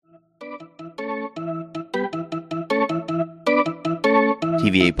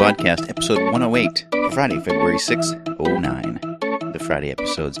TVA Podcast, episode 108, Friday, February 6th, 2009. The Friday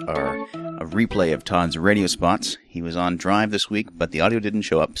episodes are a replay of Todd's radio spots. He was on Drive this week, but the audio didn't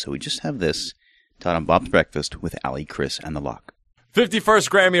show up, so we just have this, Todd on Bob's Breakfast with Allie, Chris, and The Lock. 51st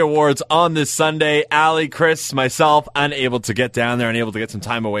Grammy Awards on this Sunday. Allie, Chris, myself, unable to get down there, unable to get some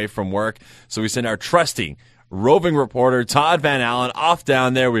time away from work, so we send our trusty roving reporter, Todd Van Allen, off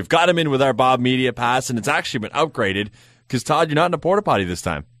down there. We've got him in with our Bob Media Pass, and it's actually been upgraded because, Todd, you're not in a porta potty this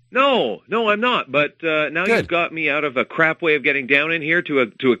time. No, I'm not. But now Good. You've got me out of a crap way of getting down in here to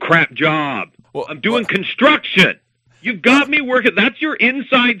a crap job. Well, I'm doing construction. You've got me working. That's your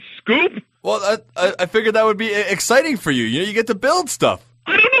inside scoop? Well, I figured that would be exciting for you. You know, you get to build stuff.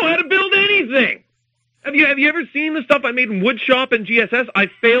 I don't know how to build anything. Have you ever seen the stuff I made in woodshop and GSS? I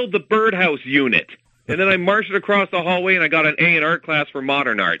failed the birdhouse unit. And then I marched across the hallway and I got an A in art class for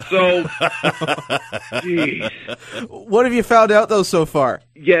modern art. So, jeez. What have you found out, though, so far?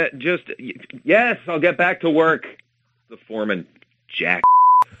 Yeah, yes, I'll get back to work. The foreman, Jack.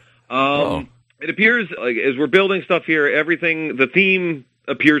 It appears, like, as we're building stuff here, the theme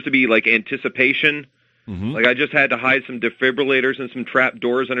appears to be, like, anticipation. Mm-hmm. Like, I just had to hide some defibrillators and some trap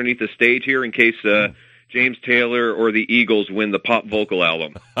doors underneath the stage here in case James Taylor or the Eagles win the pop vocal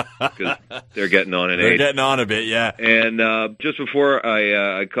album. Because they're getting on They're getting on a bit, yeah. And just before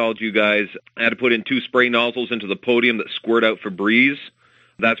I called you guys, I had to put in 2 spray nozzles into the podium that squirt out Febreze.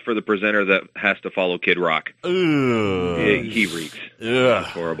 That's for the presenter that has to follow Kid Rock. Ooh. He reeks. Ugh.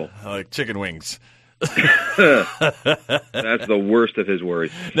 That's horrible. Like chicken wings. That's the worst of his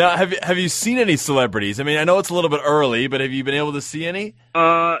worries. Now, have you seen any celebrities? I mean, I know it's a little bit early, but have you been able to see any?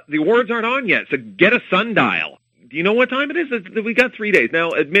 The awards aren't on yet, so get a sundial. Do you know what time it is? We got 3 days.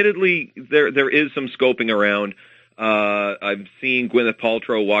 Now, admittedly, there is some scoping around. I've seen Gwyneth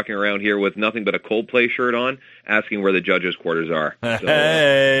Paltrow walking around here with nothing but a Coldplay shirt on, asking where the judges' quarters are. So,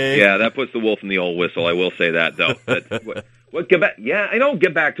 hey! Yeah, that puts the wolf in the old whistle. I will say that, though. But, what? Get back? Yeah, I know.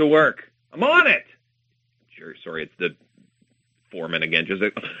 Get back to work. I'm on it. Sure. Sorry, it's the foreman again. Just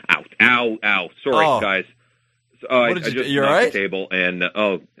ow. Sorry, guys. I just you're knocked right? the table and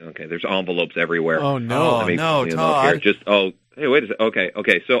okay. There's envelopes everywhere. Oh no, Todd. Here. Hey, wait a second.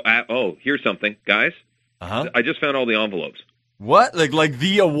 Okay. So here's something, guys. I just found all the envelopes. What? Like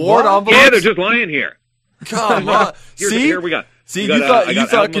the award envelopes? Yeah, they're just lying here. Come on. Here we got. See, you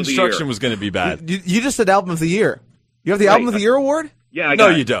thought construction was going to be bad. You just said Album of the Year. You have the Album of the Year award? Yeah, I got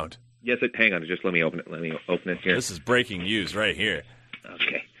it. No, you don't. Yes, hang on. Just let me open it. Here. This is breaking news right here.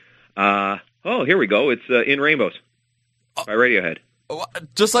 Okay. Here we go. It's In Rainbows by Radiohead.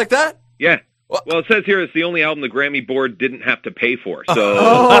 Just like that? Yeah. What? Well, it says here it's the only album the Grammy board didn't have to pay for.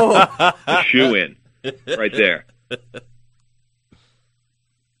 So, a shoe-in right there.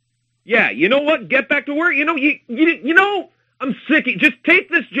 Yeah, you know what? Get back to work. You know, I'm sick. Just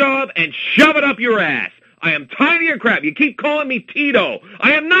take this job and shove it up your ass. I am tired of your crap. You keep calling me Tito.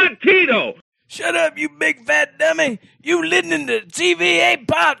 I am not Tito. Shut up, you big fat dummy. You listening to the TVA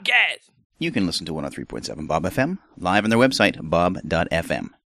Podcast. You can listen to 103.7 Bob FM, live on their website, bob.fm.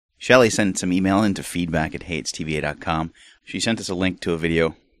 Shelley sent some email into feedback@heyitstva.com. She sent us a link to a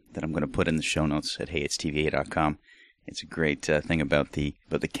video that I'm going to put in the show notes at heyitstva.com. It's a great thing about the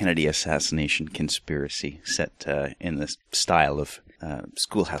Kennedy assassination conspiracy set in the style of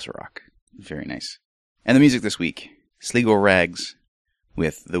Schoolhouse Rock. Very nice. And the music this week, Sligo Rags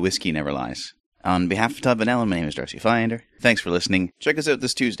with The Whiskey Never Lies. On behalf of Todd Van Allen, my name is Darcy Finder. Thanks for listening. Check us out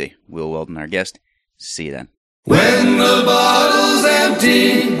this Tuesday. Will Weldon, our guest. See you then. When the bottle's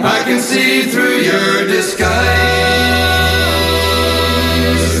empty, I can see through your disguise.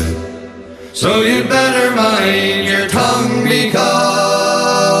 So you better mind your tongue, because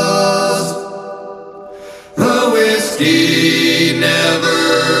the whiskey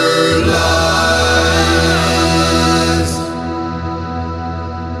never lies.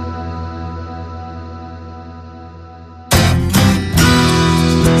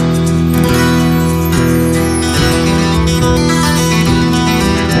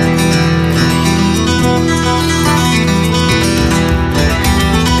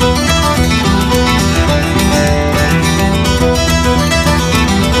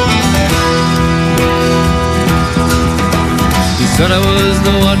 Said I was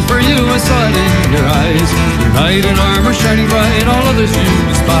the one for you, I saw it in your eyes. Your knight in armor shining bright, all others you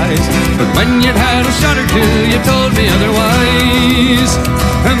despise. But when you'd had a shot or two, you told me otherwise.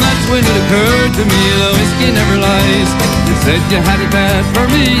 And that's when it occurred to me, the whiskey never lies. You said you had it bad for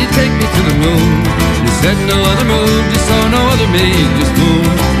me, you'd take me to the moon. You said no other move, you saw no other maid, just moon.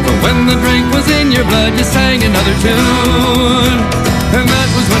 But when the drink was in your blood, you sang another tune. And that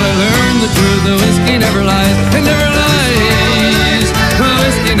was when I learned the truth, the whiskey never lies, it never lies. The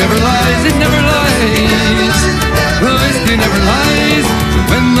never lies, it never lies. The whiskey never lies.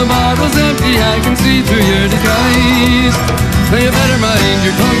 When the bottle's empty, I can see through your disguise. So you better mind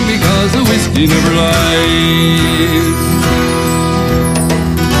your tongue because the whiskey never lies.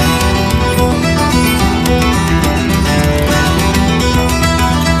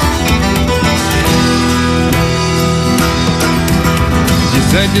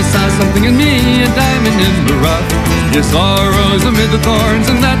 Said you saw something in me, a diamond in the rough. You saw a rose amid the thorns,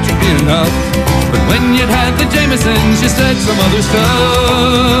 and that should be enough. But when you'd had the Jamesons, you said some other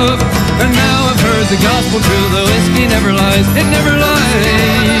stuff. And now I've heard the gospel true, the whiskey never lies, it never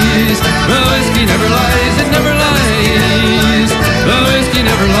lies. The whiskey never lies, it never lies. The whiskey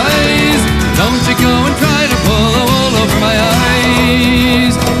never lies. Don't you go and try to pull the wool over my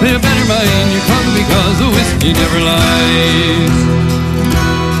eyes. You better mind your tongue because the whiskey never lies.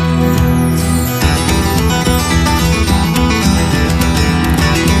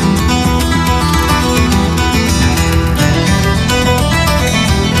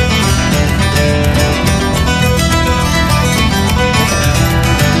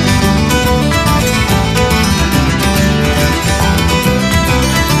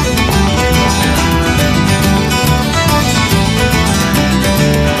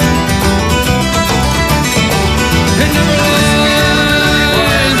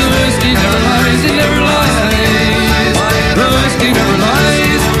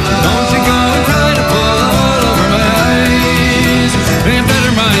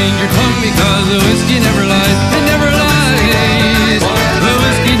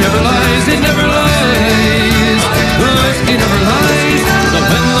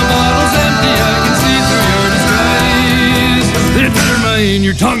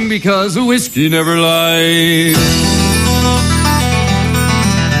 Because the whiskey never lies.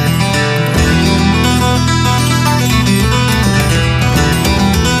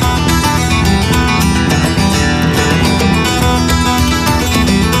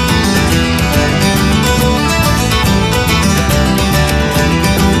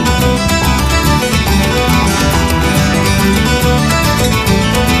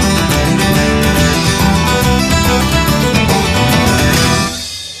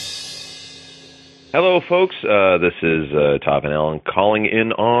 Hello, folks. This is Todd Van Allen calling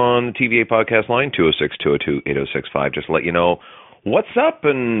in on the TVA podcast line, 206-202-8065. Just to let you know what's up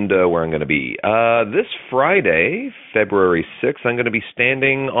and where I'm going to be. This Friday, February 6th, I'm going to be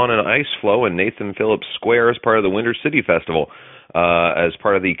standing on an ice floe in Nathan Phillips Square as part of the Winter City Festival, as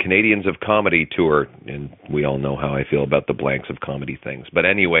part of the Canadians of Comedy tour. And we all know how I feel about the blanks of comedy things. But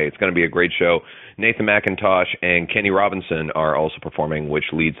anyway, it's going to be a great show. Nathan McIntosh and Kenny Robinson are also performing, which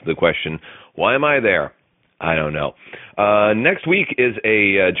leads to the question, why am I there? I don't know. Next week is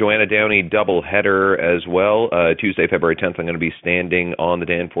a Joanna Downey double header as well. Tuesday, February 10th, I'm going to be standing on the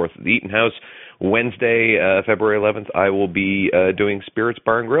Danforth at the Eaton House. Wednesday, February 11th, I will be doing Spirits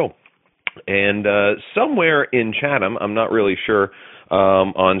Bar and Grill. And somewhere in Chatham, I'm not really sure,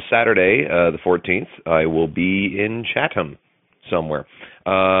 on Saturday, the 14th, I will be in Chatham somewhere.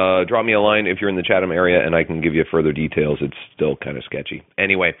 Drop me a line if you're in the Chatham area, and I can give you further details. It's still kind of sketchy.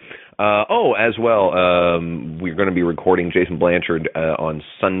 Anyway, as well, we're going to be recording Jason Blanchard on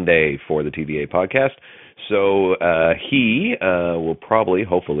Sunday for the TVA podcast. So he will probably,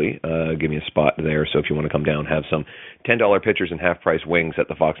 hopefully, give me a spot there. So if you want to come down, have some $10 pitchers and half-price wings at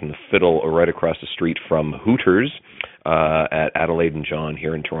the Fox and the Fiddle right across the street from Hooters at Adelaide and John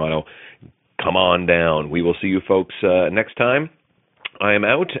here in Toronto. Come on down. We will see you folks next time. I am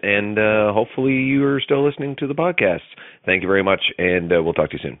out, and hopefully you are still listening to the podcast. Thank you very much, and we'll talk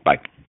to you soon. Bye.